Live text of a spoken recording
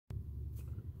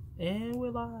And we're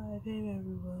live. Hey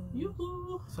everyone.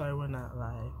 Yoo-hoo. Sorry, we're not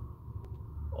live.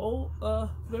 Oh,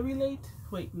 very late.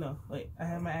 Wait, no. Wait, I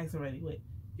have my accent ready. Wait.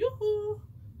 Yoo-hoo.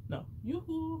 No.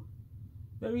 Yoo-hoo.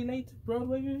 Very late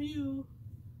Broadway review.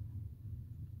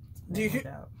 Do you...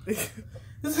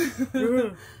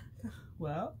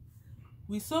 Well,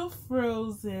 we saw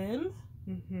Frozen.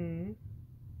 Mm-hmm.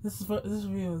 This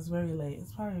review is very late.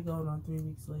 It's probably going on 3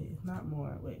 weeks late, if not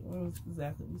more. Wait, when was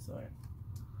exactly we saw it?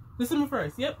 December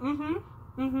 1st. Yep.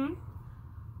 Mm-hmm. Mm-hmm.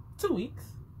 2 weeks.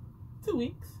 2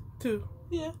 weeks. 2.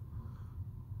 Yeah.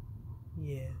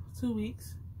 Yeah. 2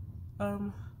 weeks.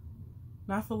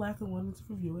 Not for lack of wanting to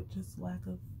review it, just lack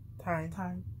of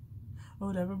time. Or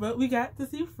whatever. But we got to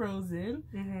see Frozen.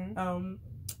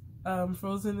 Mm-hmm.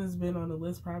 Frozen has been on the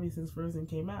list probably since Frozen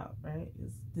came out, right?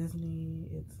 It's Disney.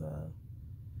 It's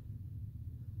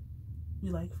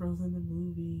we like Frozen the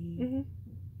movie.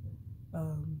 Mm-hmm.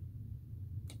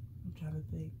 I'm trying to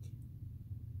think.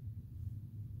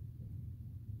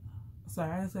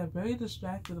 Sorry, I just got very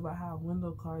distracted about how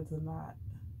window cards are not.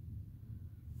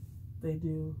 They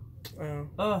do.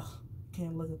 Ugh,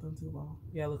 can't look at them too long.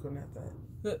 Yeah, looking at that.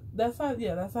 That side,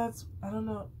 yeah, that side's, I don't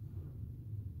know.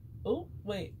 Oh,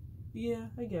 wait. Yeah,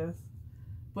 I guess.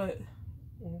 But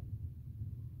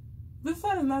this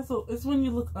side is not so, it's when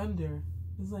you look under.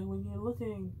 It's like when you're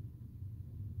looking,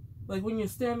 like when you're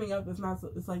standing up, it's not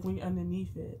so, it's like when you're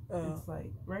underneath it. It's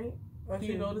like, right? Do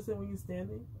you notice it when you're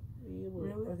standing?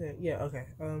 Really? Okay, yeah, okay.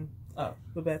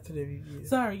 But back to the review.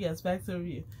 Sorry, yes, back to the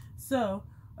review. So,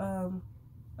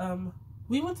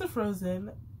 we went to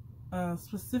Frozen,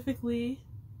 specifically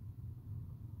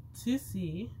to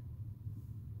see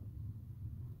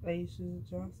Aisha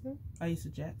Johnson?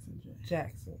 Aisha Jackson.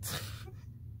 Jackson.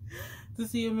 To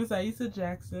see Miss Aisha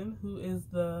Jackson, who is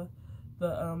the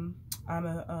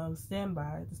Anna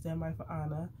standby for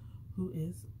Anna, who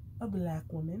is a black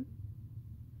woman.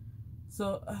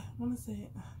 So I want to say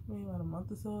maybe about a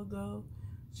month or so ago,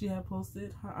 she had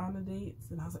posted her Anna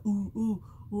dates, and I was like, ooh,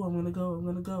 I'm gonna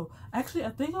go. Actually,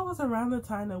 I think it was around the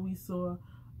time that we saw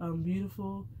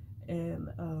Beautiful and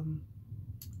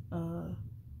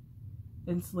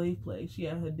Slave Play. She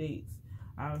had her dates.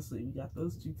 Obviously, we got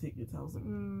those 2 tickets. I was like,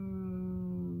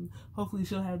 hopefully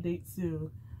she'll have dates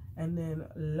soon. And then,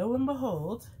 lo and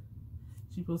behold,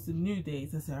 she posted new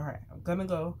dates. I said, all right, I'm gonna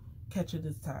go catch her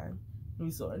this time. And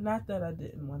we saw her. Not that I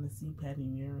didn't want to see Patty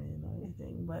Murin or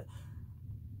anything, but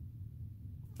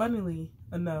funnily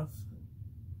enough,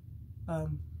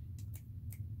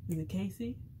 is it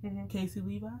Casey? Mm-hmm. Casey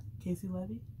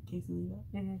Levy?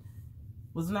 Mm-hmm.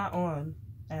 Was not on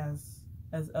as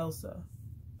Elsa.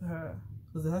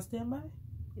 Was it her standby?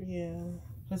 Yeah.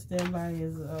 Her standby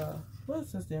is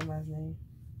what's her standby's name?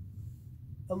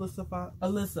 Alyssa Fox.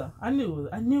 Alyssa. I knew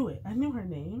it. I knew her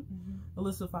name. Mm-hmm.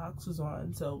 Alyssa Fox was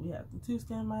on, so we had the 2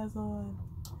 standbys on.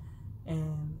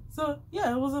 And so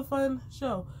yeah, it was a fun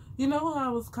show. You know who I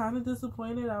was kind of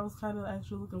disappointed? I was kind of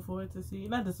actually looking forward to see,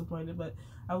 not disappointed, but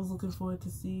I was looking forward to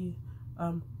see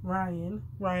Ryan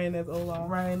as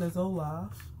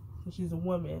Olaf. She's a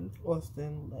woman.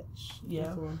 Austin Lech.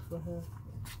 Yeah. One for her.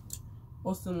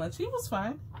 Austin Lech. He was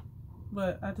fine,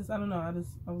 but I don't know.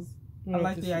 I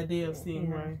like the idea of seeing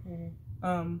her.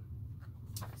 Mm-hmm.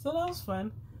 So that was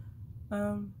fun.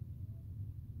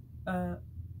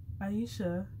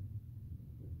 Aisha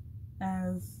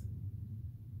as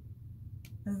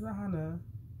Anna,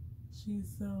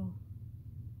 she's so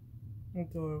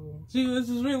adorable. She was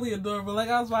just really adorable. Like,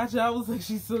 I was watching, I was like,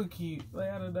 she's so cute.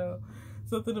 Like, I don't know.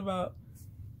 Something about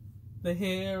the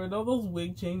hair and all those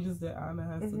wig changes that Anna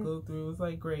has to go through. It's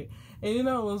like great. And you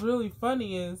know what's really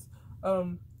funny is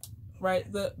right,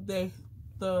 the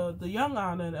young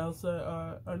Anna and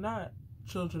Elsa are not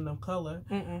children of color.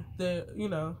 They're, you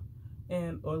know,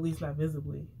 or at least not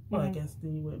visibly. Well, I guess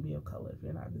then you wouldn't be of color if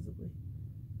you're not visibly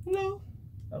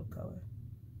of color.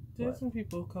 There's some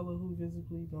people of color who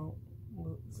visibly don't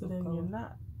look so then color. You're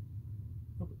not.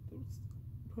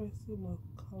 Person of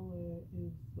color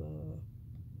is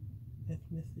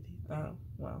ethnicity. Oh,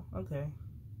 well, okay.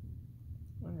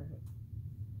 Alright.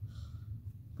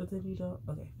 But then you don't,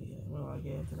 okay, yeah, we don't want to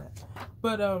get into that.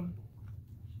 But,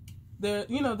 they're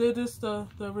just the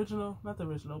original, not the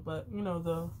original, but, you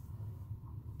know,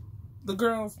 the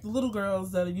girls, the little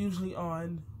girls that are usually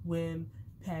on when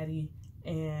Patty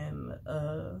and,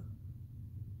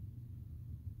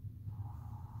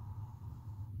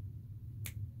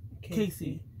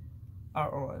 Casey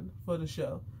are on for the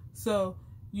show. So,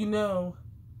 you know,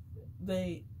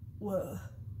 Do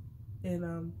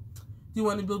You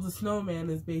Want to Build a Snowman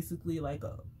is basically like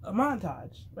a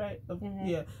montage, right?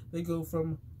 Yeah, they go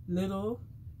from little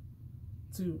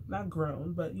to not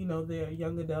grown, but their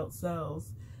young adult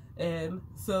selves. And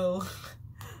so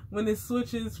when it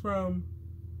switches from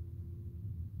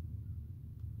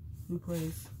who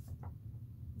plays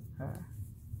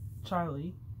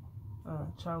Charlie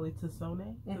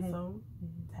Tassone,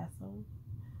 Tassone,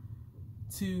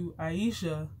 to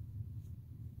Aisha,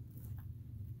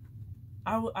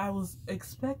 I was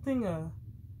expecting like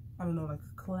a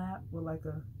clap or like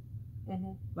a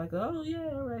oh yeah,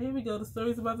 all right, here we go, the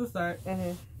story's about to start.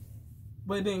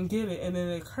 But didn't get it, and then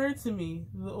it occurred to me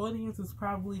the audience is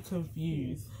probably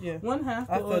confused. Yeah, one half.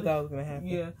 I thought that was gonna happen.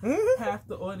 Yeah, half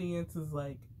the audience is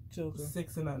like children,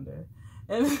 6 and under,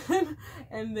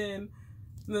 and then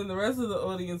the rest of the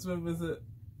audience members are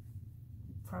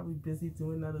probably busy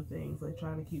doing other things, like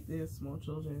trying to keep their small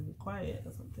children quiet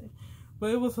or something. But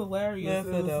it was hilarious.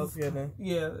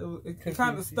 It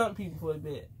kind of stumped people for a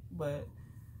bit, but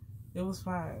it was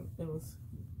fine. It was.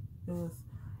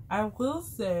 I will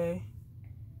say,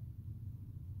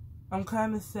 I'm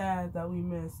kind of sad that we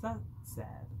missed. Not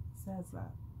sad. Sad's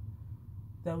not.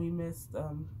 That we missed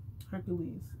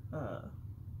Hercules.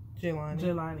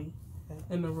 Jelani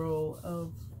in the role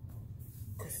of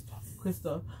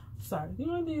Kristoff. Sorry. Do you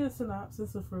want to do a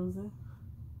synopsis of Frozen?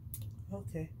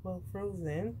 Okay. Well,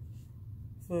 Frozen,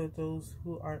 for those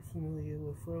who aren't familiar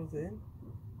with Frozen,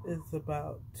 is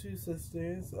about two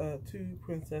sisters, two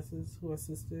princesses who are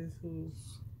sisters. Who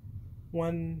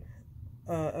one,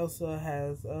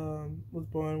 Elsa was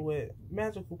born with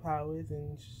magical powers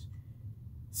and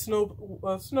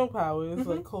snow powers,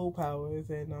 like cold powers,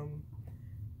 and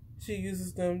she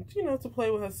uses them, to play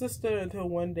with her sister until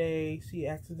one day she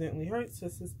accidentally hurts her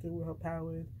sister with her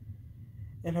powers,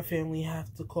 and her family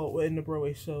have to call. In the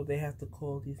Broadway show, they have to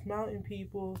call these mountain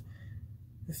people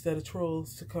instead of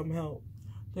trolls to come help.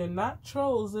 They're not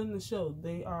trolls in the show.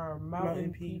 They are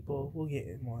mountain people. We'll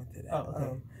get more into that.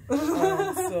 Oh,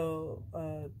 okay. So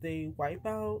they wipe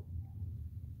out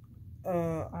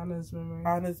Anna's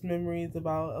memories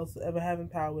about Elsa ever having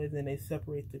powers, and they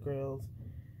separate the girls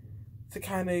to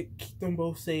kind of keep them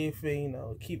both safe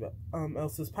and keep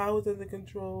Elsa's powers under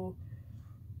control.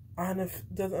 Anna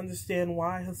doesn't understand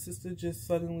why her sister just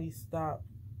suddenly stopped,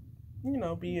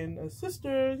 being a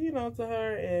sister, to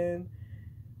her, and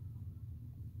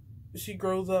she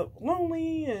grows up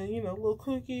lonely and, a little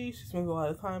kooky. She spends a lot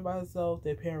of time by herself.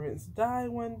 Their parents die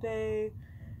one day.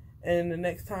 And the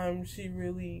next time she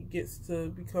really gets to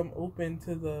become open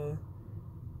to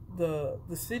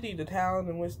the city, the town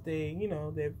in which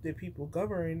their people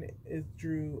govern, is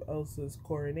through Elsa's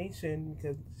coronation,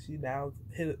 because she now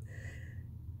hit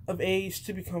of age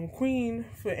to become queen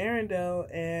for Airendelle,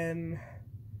 and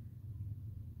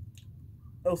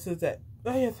Elsa's at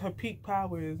her peak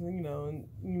powers, and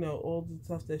all the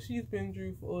stuff that she's been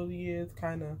through for all the years,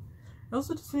 kind of.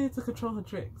 Elsa just needed to control her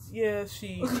tricks. Yeah,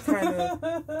 she kind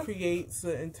of creates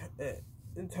an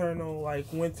internal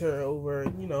winter over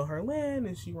her land,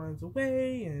 and she runs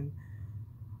away. And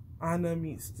Anna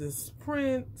meets this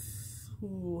prince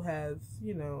who has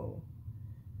he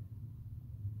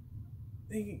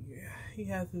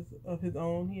has his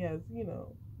own. He has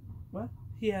what?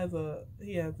 He has a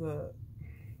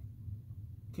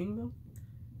kingdom?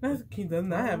 Not a kingdom.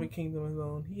 Not have a kingdom of his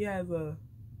own. He has a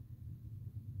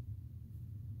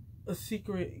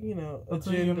secret,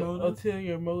 ulterior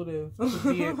motive to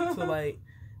be to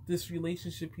this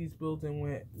relationship he's building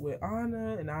with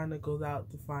Anna, and Anna goes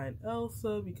out to find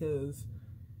Elsa because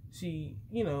she,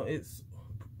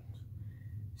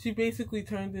 she basically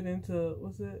turned it into,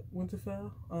 what's it,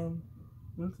 Winterfell?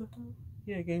 Winterfell?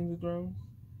 Yeah, Game of Thrones.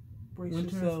 Brace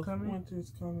Winter yourself. is coming?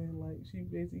 Winter's coming. She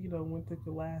basically, winter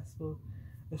could last for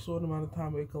a short amount of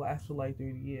time, but it could last for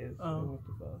 30 years in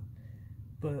Winterfell.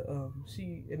 But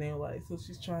they were so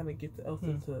she's trying to get to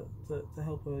Elsa to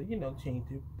help her, change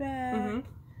her back. Mm-hmm.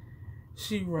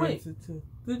 She runs into.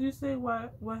 Did you say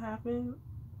what happened?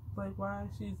 Why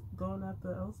she's going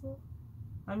after Elsa?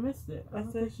 I missed it. I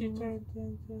said she turned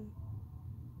into.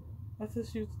 I said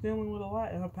she was dealing with a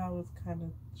lot, and her powers kind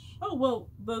of. Oh well,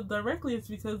 directly it's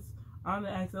because Anna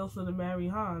asked Elsa to marry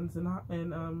Hans,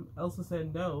 and Elsa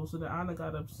said no. So then Anna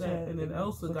got upset, and then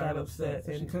Elsa got upset,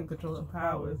 so she couldn't control her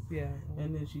powers. Yeah,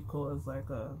 and then she caused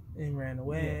and ran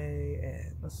away,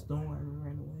 and a storm, and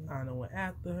ran away. Anna went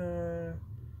after her,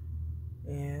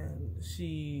 and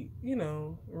she,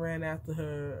 ran after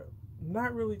her,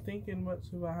 not really thinking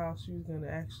much about how she was gonna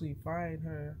actually find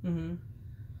her. Mm-hmm.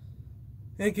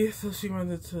 I guess so. She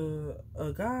runs into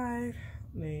a guy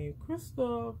named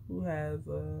Kristoff who has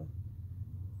a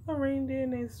reindeer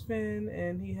named Sven,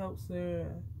 and he helps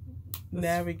her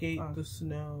navigate the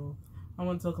snow. I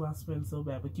want to talk about Sven so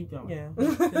bad, but keep going. Yeah,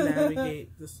 to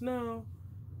navigate the snow,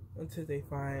 until they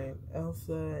find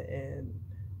Elsa. And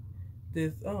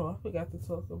this, I forgot to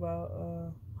talk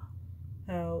about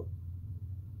how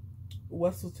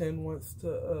Wesselton wants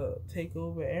to take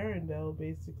over Arendelle.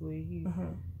 Basically,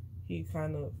 he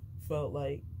kind of felt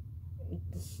like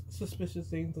suspicious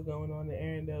things are going on in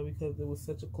Airendelle because it was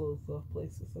such a closed off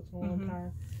place for such a long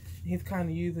time. He's kind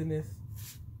of using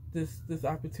this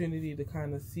opportunity to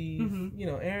kind of see,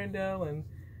 Airendelle, and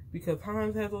because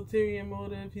Hans has ulterior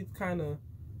motive, he's kind of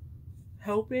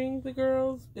helping the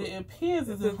girls. It appears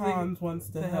as if Hans wants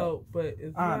to help, but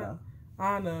it's not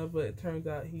Anna. But it turns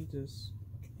out he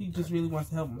just really wants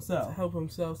to help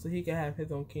himself, so he can have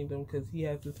his own kingdom, because he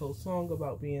has this whole song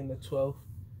about being the 12th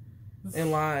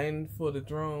in line for the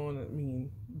throne. I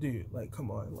mean, dude, like, come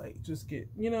on, like, just get,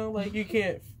 like, you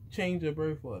can't change your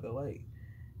birth order. Like,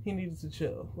 he needed to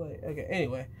chill. Like, okay,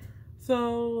 anyway,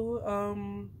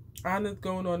 so Anna's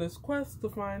going on this quest to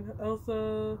find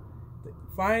Elsa.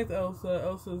 Finds Elsa.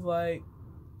 Elsa's like,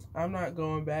 I'm not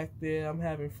going back there. I'm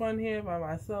having fun here by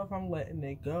myself. I'm letting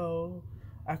it go.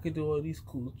 I could do all these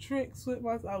cool tricks with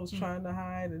myself. I was trying to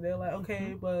hide, and they're like,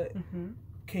 okay, but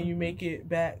can you make it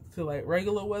back to, like,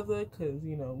 regular weather? Because,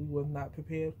 we was not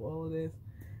prepared for all of this.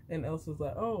 And Elsa's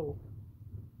like, oh,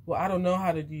 well, I don't know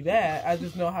how to do that. I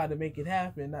just know how to make it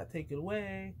happen, not take it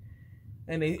away.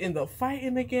 And they end up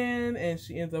fighting again, and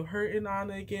she ends up hurting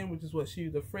Anna again, which is what she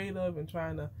was afraid of and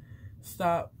trying to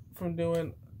stop from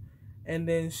doing. And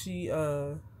then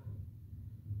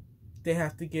they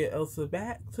have to get Elsa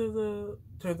back to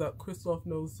turns out Kristoff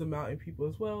knows the mountain people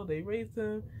as well. They raised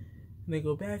them, and they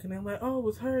go back, and they're like, oh, it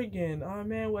was her again. Oh,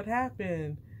 man, what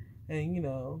happened? And,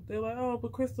 they're like, oh,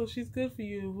 but Kristoff, she's good for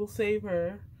you. We'll save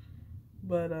her.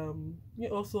 But you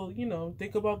also,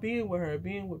 think about being with her,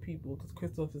 being with people, because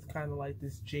Kristoff is kind of like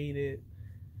this jaded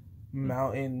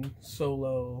mountain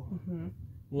solo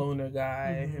loner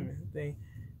guy and everything.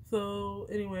 So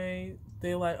anyway,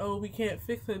 they're like, oh, we can't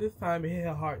fix her this time. It hit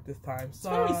her heart this time.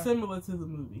 Sorry. It's very similar to the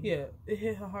movie. Yeah, it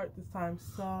hit her heart this time.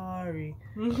 Sorry.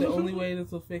 The only way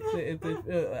this will fix it is if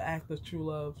an act of true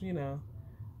love,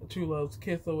 a true love's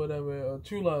kiss or whatever, or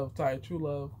true love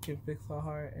can fix her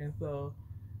heart. And so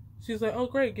she's like, oh,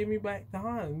 great, give me back to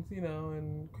Hans,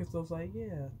 and Kristoff's like,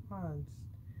 yeah, Hans.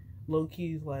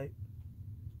 Low-key's like,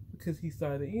 because he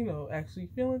started, actually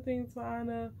feeling things for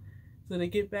Anna. So they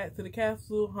get back to the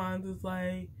castle. Hans is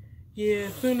like, yeah,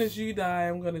 as soon as you die,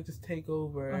 I'm going to just take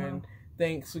over. And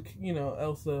thanks,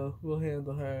 Elsa will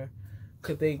handle her.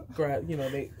 Because they grabbed,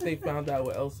 they found out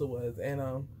what Elsa was.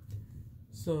 And,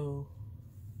 so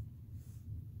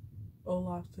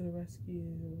Olaf to the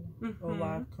rescue.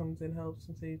 Olaf comes and helps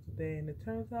and saves the day, and it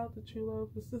turns out the true love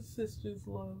is the sister's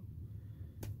love.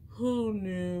 Who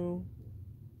knew?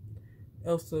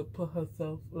 Anna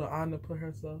put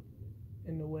herself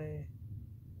in the way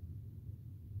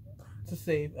to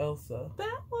save Elsa.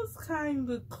 That was kind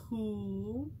of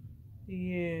cool.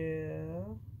 Yeah.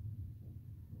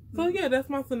 So yeah, that's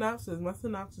my synopsis. My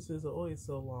synopsises are always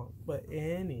so long, but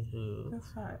anywho,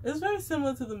 that's fine. It's very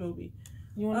similar to the movie.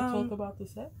 You want to talk about the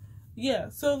set? Yeah,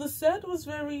 so the set was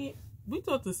we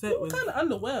thought the set was kind of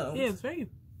underwhelmed. Yeah, it's very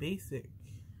basic.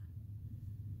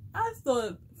 I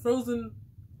thought Frozen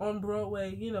on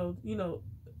Broadway,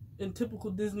 in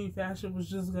typical Disney fashion, was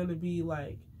just going to be,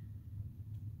 like,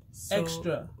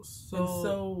 extra.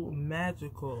 So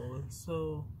magical. And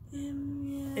so...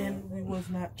 And we was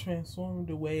not transformed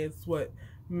the way it's what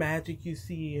magic you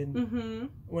see in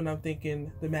when I'm thinking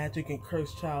the magic in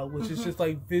Cursed Child, which is just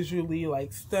like visually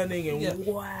like stunning and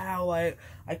wow, like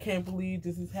I can't believe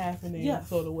this is happening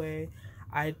sort of way.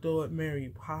 I thought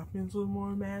Mary Poppins was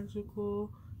more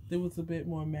magical. There was a bit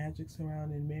more magic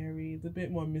surrounding Mary. It's a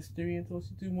bit more mystery, and so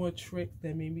she do more tricks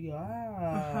that made me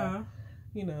go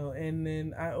and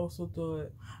then I also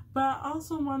thought. But I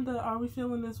also wonder, are we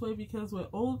feeling this way because we're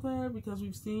older, because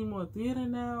we've seen more theater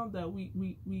now, that we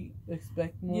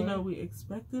expect more? We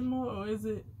expected more, or is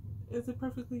it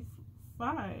perfectly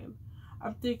fine?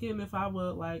 I'm thinking if I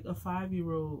were like a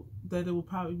 5-year-old, that it would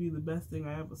probably be the best thing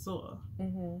I ever saw.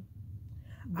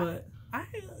 But I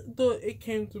thought it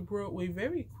came to Broadway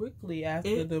very quickly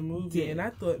after the movie, and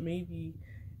I thought maybe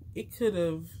it could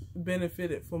have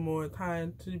benefited for more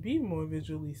time to be more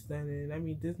visually stunning. I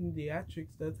mean, Disney Theatrics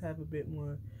does have a bit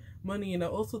more money, and I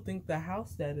also think the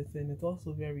house that it's in is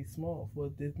also very small for a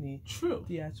Disney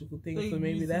theatrical thing, so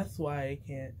maybe that's why it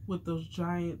can't. With those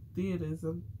giant theaters.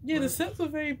 The sets are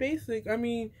very basic. I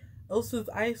mean, Elsa's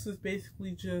Ice is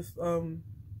basically just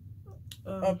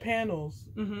panels.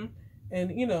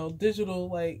 And, digital,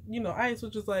 like, ice,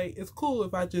 which is like, it's cool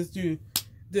if I just do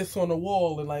this on the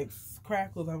wall and like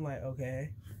crackles. I'm like, okay.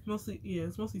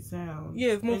 It's mostly sound.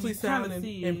 Yeah, it's mostly sound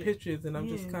and pictures, and I'm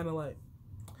just kind of like,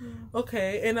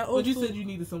 okay. And I also, but you said you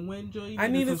needed some wind, Joy. I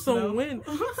needed some wind.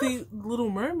 See, Little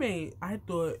Mermaid, I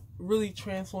thought really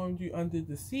transformed you under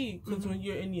the sea, because when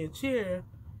you're in your chair,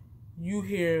 you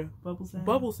hear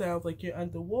bubble sounds like you're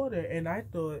underwater. And I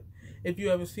thought, if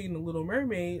you ever seen The Little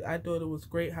Mermaid, I thought it was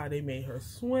great how they made her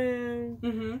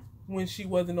swim when she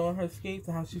wasn't on her skates,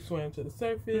 and how she swam to the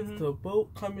surface, the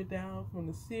boat coming down from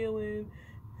the ceiling,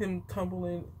 him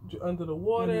tumbling under the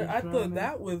water. I thought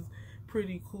that was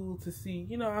pretty cool to see.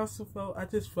 You know, I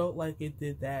just felt like it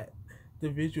did that, the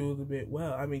visuals a bit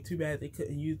well. I mean, too bad they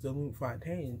couldn't use the Luke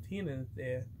Fontaine. Tina's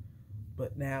there.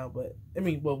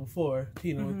 Before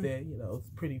Tina was there, you know,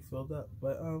 it's pretty filled up.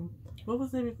 But what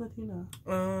was there before Tina?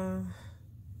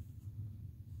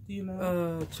 Do you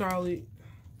know? Charlie.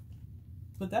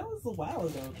 But that was a while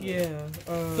ago. Yeah.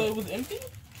 So it was empty?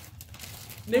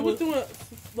 They were doing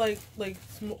like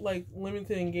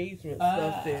limited engagement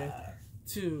stuff there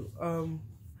too.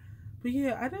 But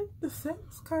yeah, I think the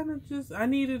sets kind of just, I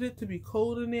needed it to be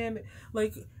cold in there,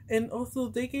 and also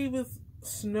they gave us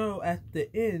snow at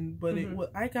the end, but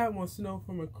I got more snow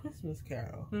from A Christmas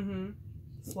Carol.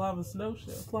 Slava Snow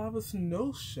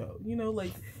Show. You know,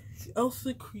 like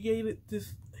Elsa created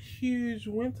this huge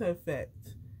winter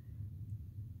effect,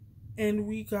 and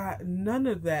we got none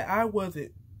of that. I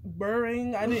wasn't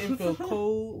burning. I didn't feel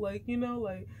cold.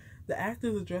 The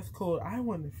actors are dressed cold. I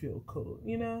want to feel cold.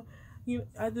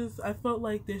 I felt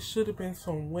like there should have been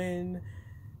some wind.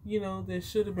 There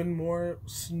should have been more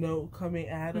snow coming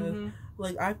at us.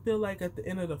 I feel like at the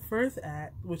end of the first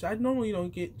act, which I normally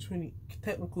don't get too many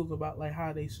technicals about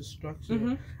how they should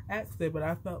structure acts there, but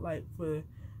I felt like for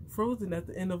Frozen at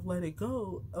the end of Let It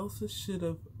Go, Elsa should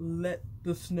have let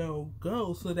the snow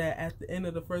go, so that at the end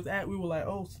of the first act we were like,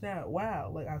 oh snap,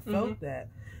 wow, I felt that.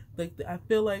 I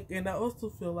feel like, and I also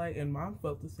feel like, and Mom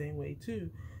felt the same way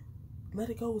too, Let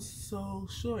It Go was so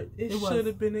short. It should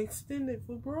have been extended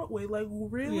for Broadway.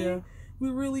 Really? Yeah. We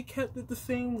really kept it the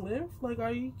same length?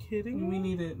 Are you kidding me? We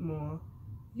needed more.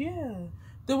 Yeah.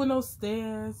 There were no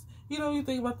stairs. You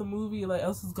think about the movie,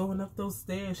 Elsa's going up those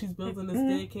stairs. She's building a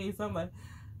staircase. I'm like,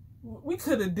 we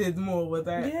could have did more with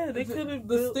that. Yeah, they could have.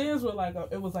 The stairs were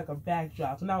it was like a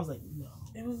backdrop. And I was like, no.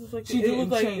 It was just it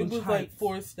was like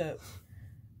 4 steps.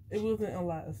 It wasn't a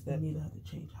lot of steps. We needed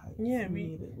to change heights. Yeah, we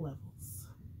needed levels.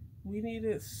 We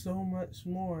needed so much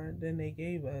more than they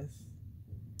gave us.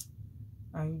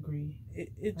 I agree.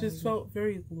 It just felt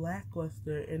very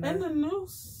lackluster. And the new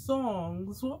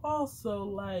songs were also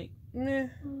meh.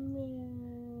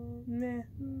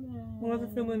 I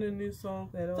wasn't feeling the new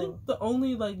songs at all. I think the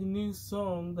only new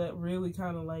song that really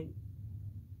kind of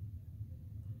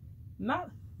not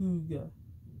Hooga.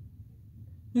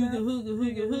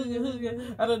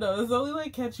 Hooga. I don't know. It's only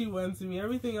catchy one to me.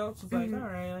 Everything else was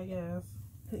alright, I guess.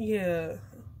 Yeah.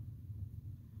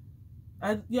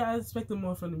 I expected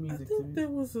more from the music. I think there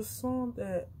was a song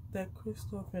that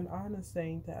Christoph and Anna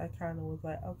sang that I kind of was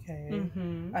like, okay,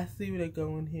 I see where they're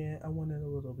going here. I wanted a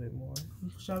little bit more.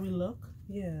 Shall we look?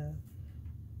 Yeah.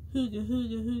 Hooga.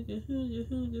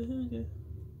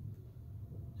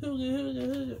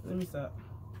 Let me stop.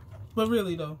 But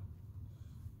really though,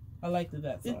 I liked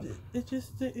that song. It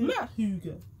just didn't. Not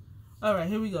Hooga. All right,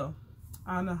 here we go.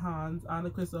 Anna Hans, Anna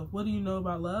Christoph. What do you know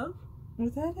about love?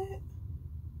 Was that it?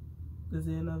 Is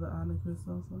there another Anna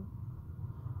Christoph song?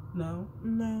 No.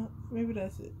 Maybe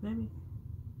that's it. Maybe.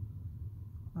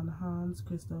 Anna Hans,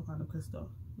 Christoph, Anna Christoph.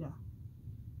 Yeah.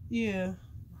 Yeah.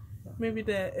 Maybe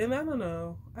that. And I don't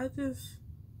know. I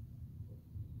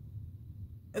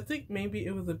think maybe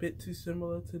it was a bit too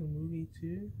similar to the movie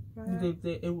too. You think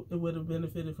that it would have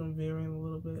benefited from varying a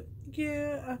little bit?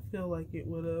 Yeah, I feel like it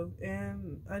would have.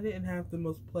 And I didn't have the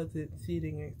most pleasant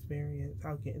seating experience.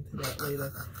 I'll get into that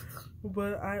later.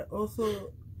 But I was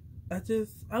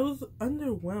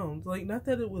underwhelmed. Not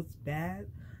that it was bad.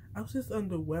 I was just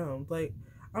underwhelmed.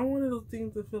 I'm one of those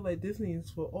things that feel like Disney is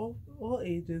for all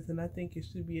ages, and I think it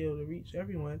should be able to reach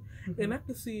everyone. And I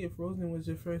can see if Frozen was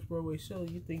your first Broadway show,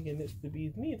 you thinking it's the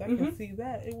bee's knees. I can see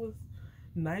that. It was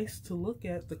nice to look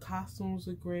at. The costumes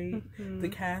are great. The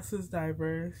cast is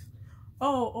diverse.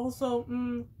 Oh, also,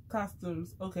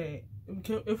 costumes. Okay,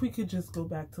 if we could just go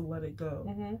back to Let It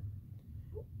Go.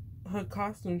 Her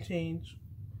costume change.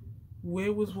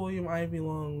 Where was William Ivy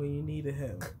Long when you needed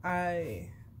him?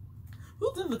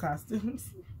 Who did the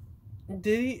costumes?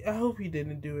 Did he? I hope he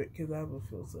didn't do it, because I would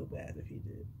feel so bad if he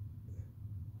did.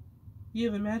 Yeah,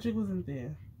 the magic wasn't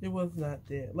there. It was not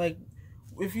there.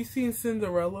 If you've seen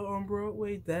Cinderella on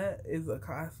Broadway, that is a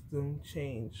costume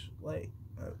change.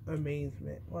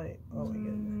 amazement. Like, oh my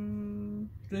goodness.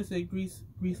 Did they say Grease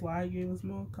Live gave us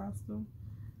more costume?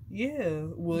 Yeah,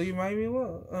 William Ivy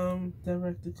Long.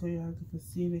 Director, choreographer,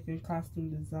 scenic, and costume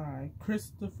design.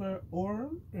 Christopher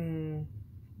Oram?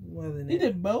 Wasn't He it?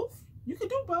 did both? You could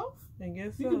do both. I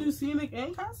guess You so. could do scenic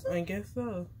and costume? I guess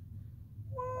so.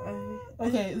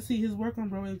 Okay, let's see. His work on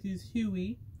Broadway includes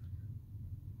Huey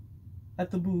at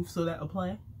the Booth, so that a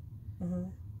play.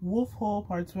 Wolf Hall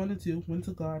Parts 1 and 2,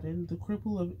 Winter Garden, The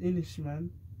Cripple of Inishman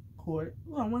Court.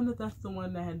 Oh, I wonder if that's the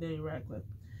one that had Danny Radcliffe.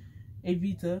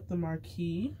 Evita, The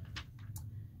Marquis.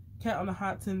 Cat on the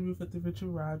Hot Tin Roof at the Richard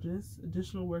Rogers.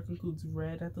 Additional work includes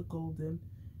Red at the Golden,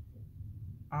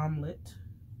 Omelette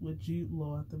with Jude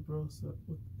Law at the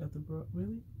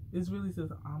really? It really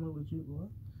says Omelette with Jude Law.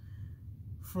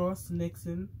 Frost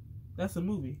Nixon. That's a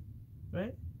movie,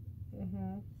 right?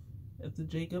 At the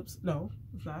Jacobs. No,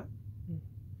 it's not.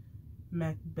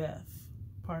 Macbeth,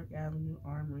 Park Avenue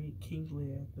Armory, King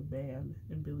Lear at the band,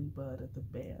 and Billy Budd at the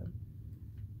band.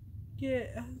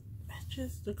 Yeah,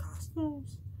 just the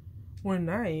costumes were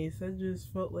nice. I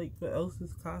just felt like the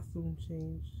Elsa's costume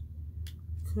change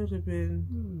could have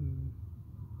been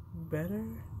better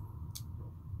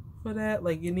for that.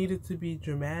 Like, it needed to be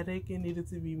dramatic. It needed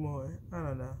to be more. I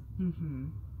don't know.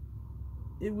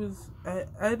 It was.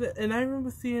 I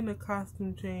remember seeing the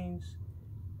costume change.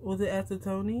 Was it at the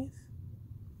Tonys?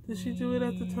 Did she do it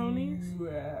at the Tonys?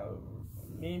 Well,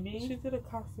 maybe She did a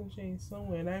costume change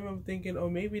somewhere, and I remember thinking, oh,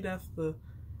 maybe that's the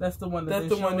one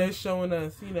they're showing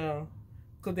us, you know,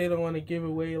 because they don't want to give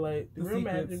away like the real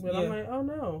secrets, magic. But I'm like, oh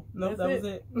no, that was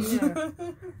it.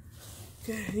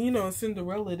 Yeah. You know,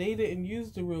 Cinderella, they didn't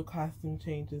use the real costume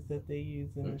changes that they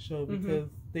used in the show because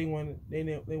they wanted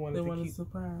to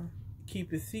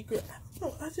keep it secret. I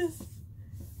don't know.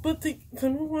 But to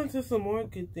move on to some more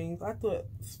good things, I thought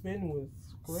Spin was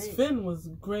great. Spin was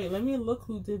great. Let me look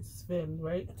who did Spin,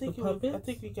 right? I think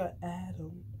we got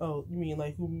Adam. Oh, you mean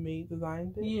like who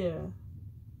designed it? Yeah.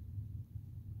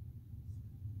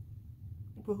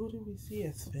 But who did we see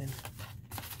as Spin?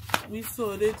 We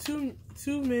saw there are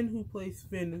two men who play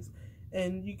Spin,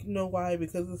 and you know why,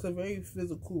 because it's a very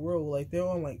physical role. Like, they're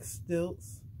on like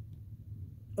stilts.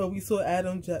 Oh, we saw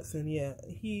Adam Jackson. Yeah,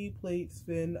 he played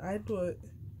Spin. I thought.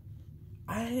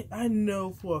 I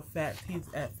know for a fact he's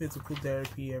at physical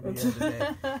therapy every other day.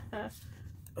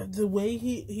 The way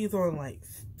he's on like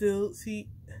stilts, he's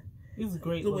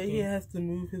great. The way he has to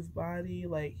move his body,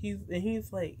 like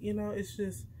he's like, you know, it's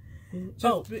just it's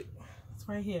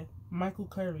right here, Michael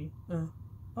Curry.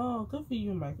 Oh, good for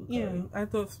you, Michael Curry. Yeah, I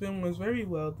thought Spin was very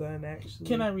well done, actually.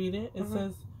 Can I read it? It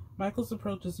says, Michael's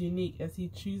approach is unique as he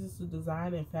chooses to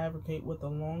design and fabricate with a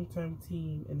long-term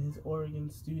team in his Oregon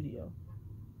studio.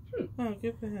 Oh,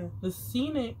 good for him. The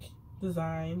scenic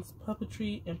designs,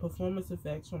 puppetry, and performance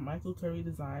effects from Michael Curry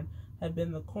Design have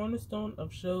been the cornerstone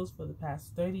of shows for the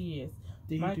past 30 years.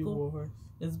 Michael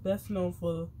is best known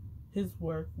for his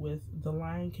work with The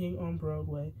Lion King on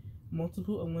Broadway,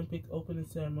 multiple Olympic opening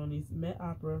ceremonies, Met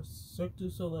Opera, Cirque du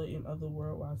Soleil, and other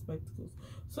worldwide spectacles.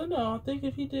 So no, I think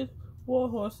if he did War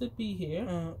Horse, it'd be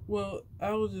here. Well,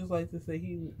 I would just like to say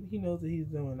he knows what he's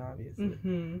doing,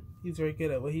 obviously. He's very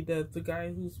good at what he does. The guy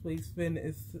who plays Finn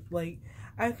is like,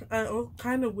 I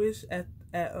kind of wish at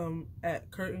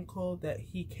Curtain Call that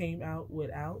he came out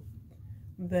without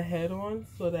the head on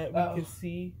so that we could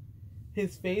see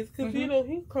his face, because you know,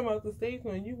 he'd come out the stage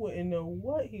and you wouldn't know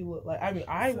what he looked like. I mean,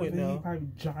 I would know. He's probably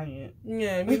giant.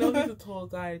 Yeah, we know he's a tall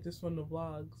guy just from the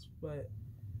vlogs,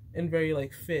 and very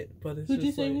like fit. But it's who'd just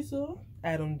you say like we saw?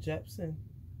 Adam Jackson.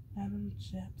 Adam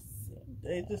Jackson.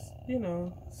 They just, you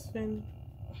know, spend.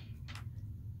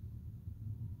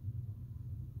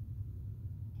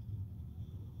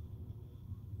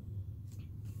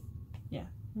 Yeah.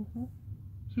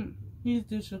 He's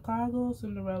the Chicago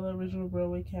Cinderella original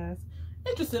Broadway cast.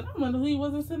 Interesting. I wonder who he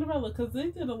was in Cinderella, because they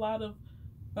did a lot of,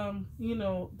 you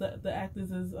know, the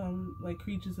actors as like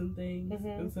creatures and things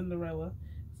in Cinderella.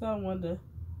 So I wonder.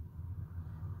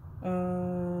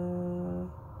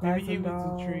 Maybe he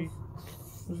was the tree.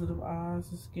 Wizard of Oz,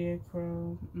 the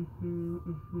Scarecrow.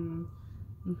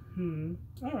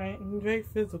 All right. Very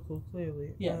physical,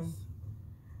 clearly. Yes.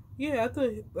 Yeah, I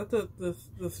thought the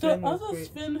Spin was great.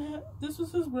 Spin, this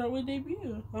was his Broadway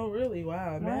debut. Oh, really?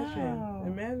 Wow.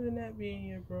 Imagine that being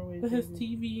your Broadway debut. His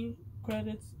TV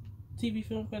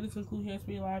film credits include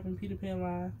Hairspray Live and Peter Pan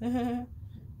Live.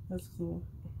 That's cool.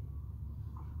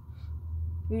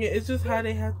 Yeah, it's just how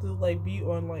they have to like be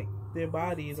on like their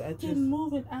bodies.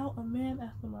 Moving out, a man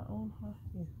after my own heart.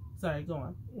 Yeah. Sorry, go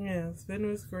on. Yeah, Spin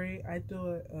was great. I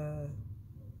thought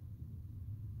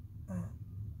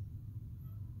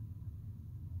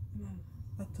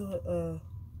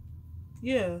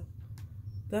Yeah,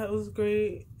 that was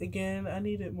great. Again, I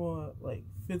needed more like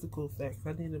physical sex.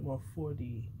 I needed more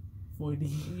 4D.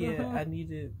 4D. Yeah, I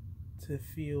needed to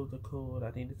feel the cold.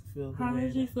 I needed to feel the How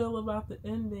wind. did you feel about the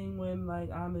ending when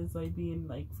like Anna's like being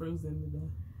like frozen to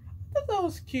death? I thought that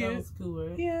was cute. That was cool,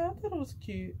 right? Yeah, I thought it was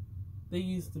cute. They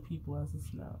used the people as the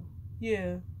snow.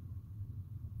 Yeah,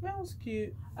 that was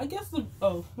cute. I guess one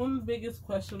of the biggest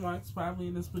question marks probably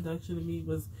in this production to me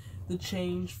was the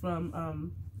change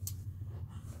from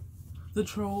the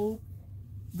troll,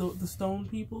 the stone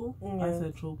people. Yeah. I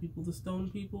said troll people. The stone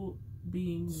people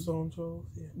being Stone trolls.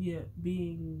 Yeah,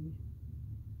 being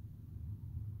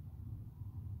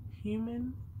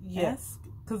human. Yes,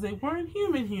 because they weren't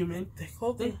human. they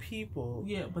called them people.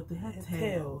 Yeah, but they had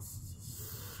tails,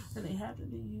 and they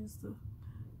happened to use the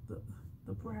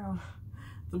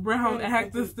brown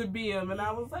actors to be them, and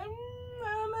I was like, I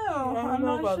don't know. I'm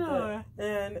not about sure. that.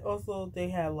 And also they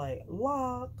had like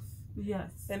locks.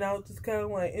 Yes. And I was just kind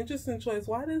of like, interesting choice.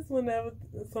 Why does whenever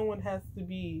someone has to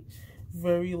be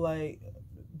very like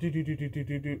do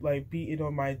like beating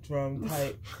on my drum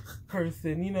type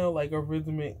person, you know, like a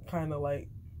rhythmic kind of like,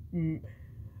 you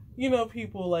know,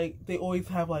 people like they always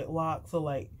have like locks or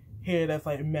like hair that's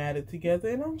like matted together,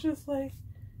 and I'm just like,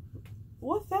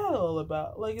 what's that all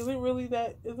about? Like, is it really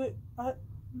that? Is it? I'm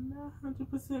not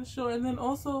 100% sure. And then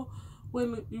also,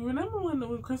 when you remember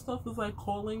when Christoph was like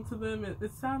calling to them,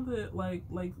 it sounded like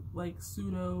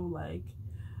pseudo like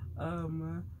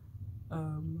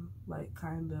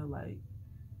kind of like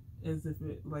as if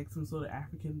it like some sort of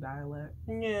African dialect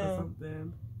or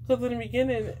something. Because in the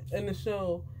beginning in the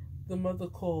show, the mother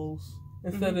calls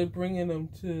instead of bringing them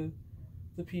to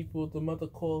the people. The mother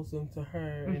calls them to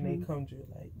her, and they come to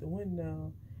like the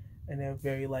window, and they're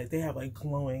very like they have like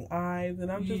glowing eyes,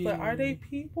 and I'm just like, are they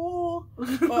people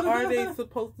or are they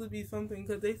supposed to be something?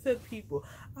 Because they said people.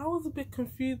 I was a bit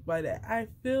confused by that. I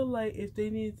feel like if they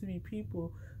needed to be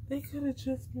people, they could have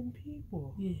just been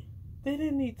people. Yeah, they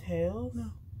didn't need tails.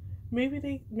 No. Maybe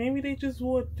they just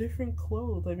wore different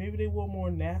clothes. Like maybe they wore more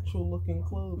natural looking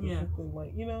clothes or something,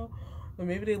 like, you know. Or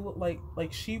maybe they look like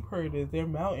sheep herders. They're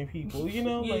mountain people, you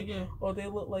know, or they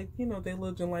look like, you know, they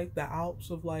lived in like the Alps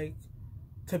of like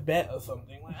Tibet or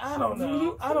something. Like, I don't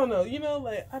know, you know,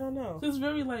 like I don't know. It's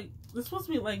very like it's supposed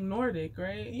to be like Nordic,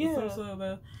 right? Yeah.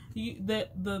 So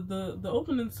the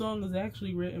opening song is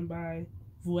actually written by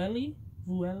Vueli.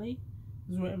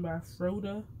 It's written by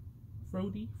Froda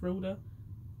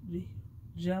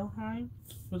Gelheim.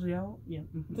 Yeah.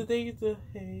 Mm-hmm. Did they use the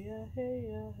hey ya hey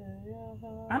ya hey ya?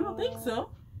 I don't think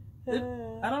so.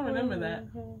 I don't remember that.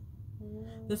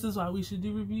 This is why we should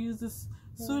do reviews as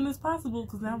soon as possible,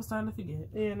 because now I'm starting to forget.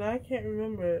 Yeah, and I can't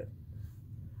remember it.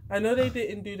 I know they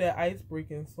didn't do that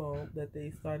ice-breaking song that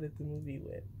they started the movie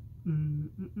with.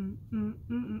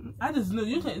 I just knew.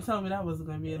 You couldn't tell me that wasn't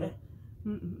going to be in it.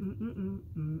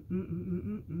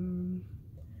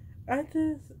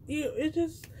 It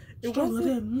stronger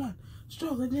than 1,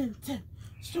 stronger than 10,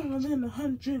 stronger than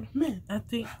 100 men. I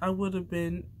think I would have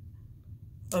been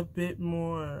a bit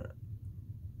more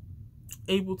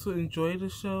able to enjoy the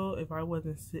show if I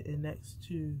wasn't sitting next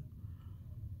to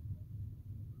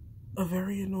a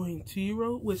very annoying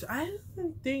 2-year-old, which I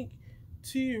didn't think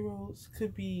 2-year-olds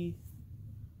could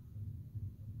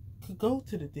go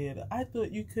to the theater. I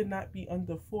thought you could not be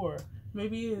under 4.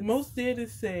 Maybe most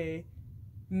theaters say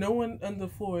no one under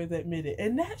 4 is admitted,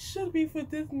 and that should be for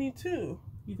Disney too.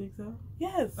 You think so?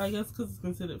 Yes. I guess because it's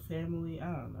considered family.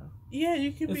 I don't know. Yeah,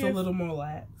 you can. It's a little more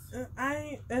lax.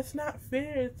 That's not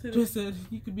fair to. Just said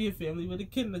you could be a family with a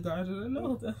kindergarten and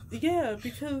all that. Yeah,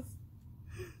 because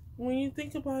when you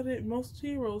think about it, most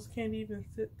 2-year-olds can't even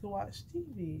sit to watch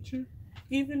TV. True.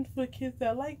 Even for kids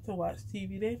that like to watch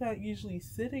TV, they're not usually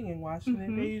sitting and watching it.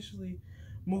 They're usually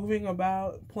moving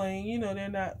about, playing. You know, they're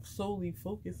not solely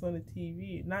focused on the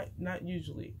TV. Not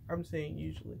usually. I'm saying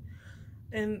usually.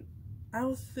 And I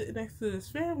was sitting next to this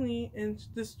family, and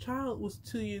this child was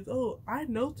 2 years old. I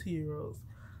know 2-year-olds.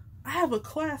 I have a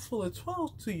class full of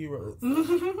 12 2-year-olds.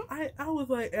 I was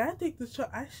like, I think this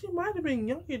child, she might have been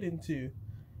younger than 2.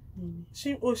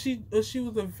 She was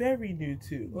a very new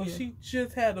 2, or she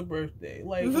just had a birthday,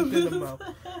 like within a month.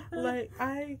 Like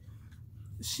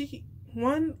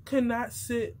one could not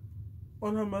sit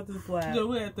on her mother's lap. No,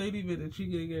 we're at 30 minutes. You're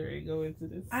gonna get ready to go into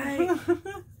this.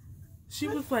 She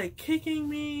was like kicking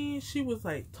me. She was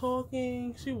like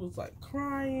talking. She was like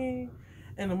crying.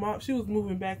 And the mom, she was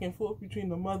moving back and forth between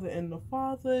the mother and the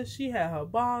father. She had her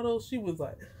bottle. She was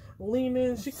like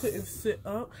leaning. She couldn't sit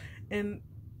up and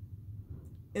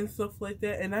stuff like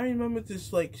that. And I remember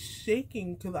just like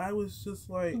shaking because I was just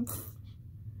like,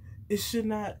 I should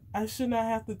not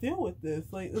have to deal with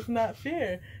this. Like, it's not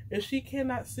fair. If she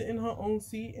cannot sit in her own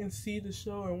seat and see the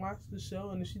show and watch the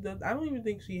show, and if she does, I don't even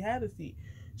think she had a seat.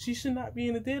 She should not be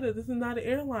in the theater. This is not an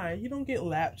airline. You don't get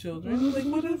lap children. Like,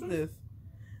 what is this?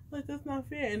 Like, that's not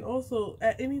fair. And also,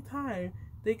 at any time,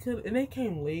 they could, and they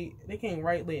came late. They came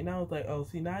right late. And I was like, oh,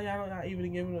 see, now y'all not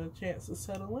even giving them a chance to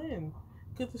settle in.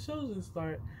 Because the show didn't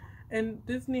start. And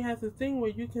Disney has a thing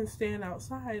where you can stand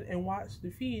outside and watch the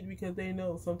feed because they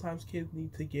know sometimes kids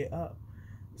need to get up.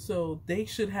 So they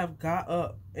should have got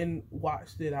up and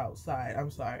watched it outside.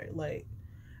 I'm sorry. Like,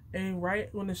 and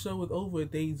right when the show was over,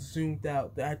 they zoomed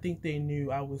out. I think they knew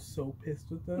I was so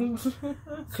pissed with them.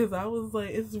 Because I was like,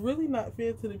 it's really not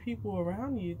fair to the people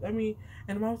around you. I mean,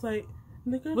 and I was like,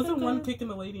 was it one kicking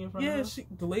the lady in front of her? Yeah,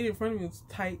 the lady in front of me was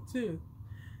tight too.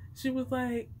 She was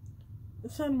like,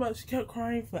 something about she kept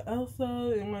crying for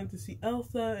Elsa and wanted to see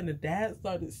Elsa, and the dad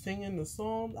started singing the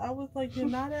songs. I was like, you're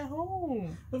not at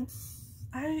home.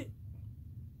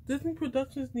 Disney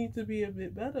Productions need to be a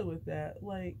bit better with that.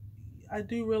 Like, I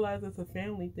do realize it's a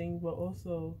family thing, but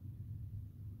also,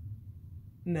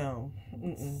 no.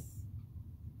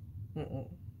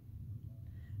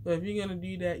 But if you're gonna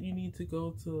do that, you need to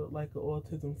go to like an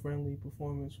autism-friendly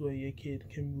performance where your kid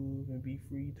can move and be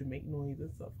free to make noise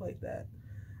and stuff like that.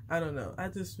 I don't know. I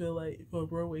just feel like for a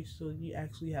Broadway show, you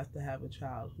actually have to have a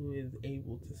child who is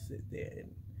able to sit there and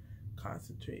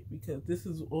concentrate, because this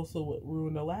is also what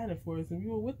ruined Aladdin for us. And we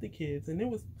were with the kids, and it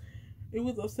was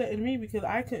upsetting me because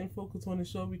I couldn't focus on the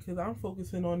show because I'm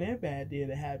focusing on their bad day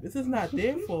that happened. This is not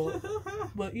their fault.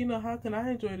 But, you know, how can I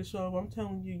enjoy the show if I'm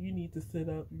telling you, you need to sit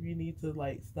up, you need to,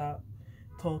 like, stop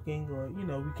talking, or, you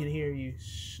know, we can hear you.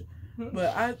 Shh.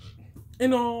 But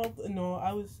in all,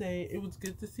 I would say it was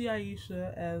good to see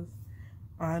Aisha as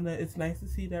Anna. It's nice to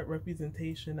see that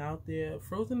representation out there.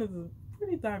 Frozen is a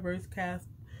pretty diverse cast.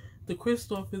 The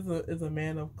Kristoff is a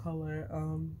man of color.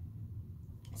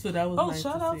 So that was nice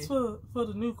shout to outs see. for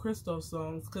the new Kristoff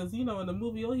songs, because, you know, in the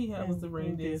movie all he had was the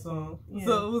reindeer song. Yeah.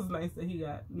 So it was nice that he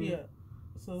got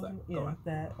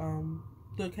that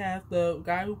the cast, the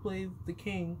guy who plays the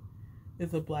king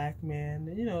is a black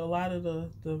man. You know, a lot of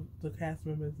the cast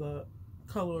members are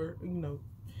color, you know,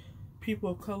 people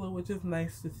of color, which is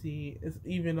nice to see. It's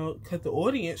even though, because the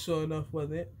audience sure enough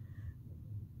wasn't,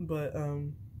 but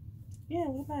yeah, it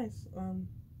was nice.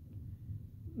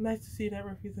 Nice to see that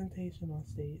representation on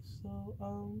stage.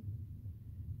 So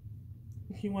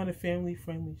if you want a family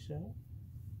friendly show,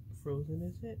 Frozen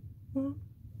is it. Mm-hmm.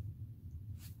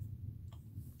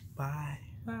 Bye.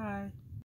 Bye.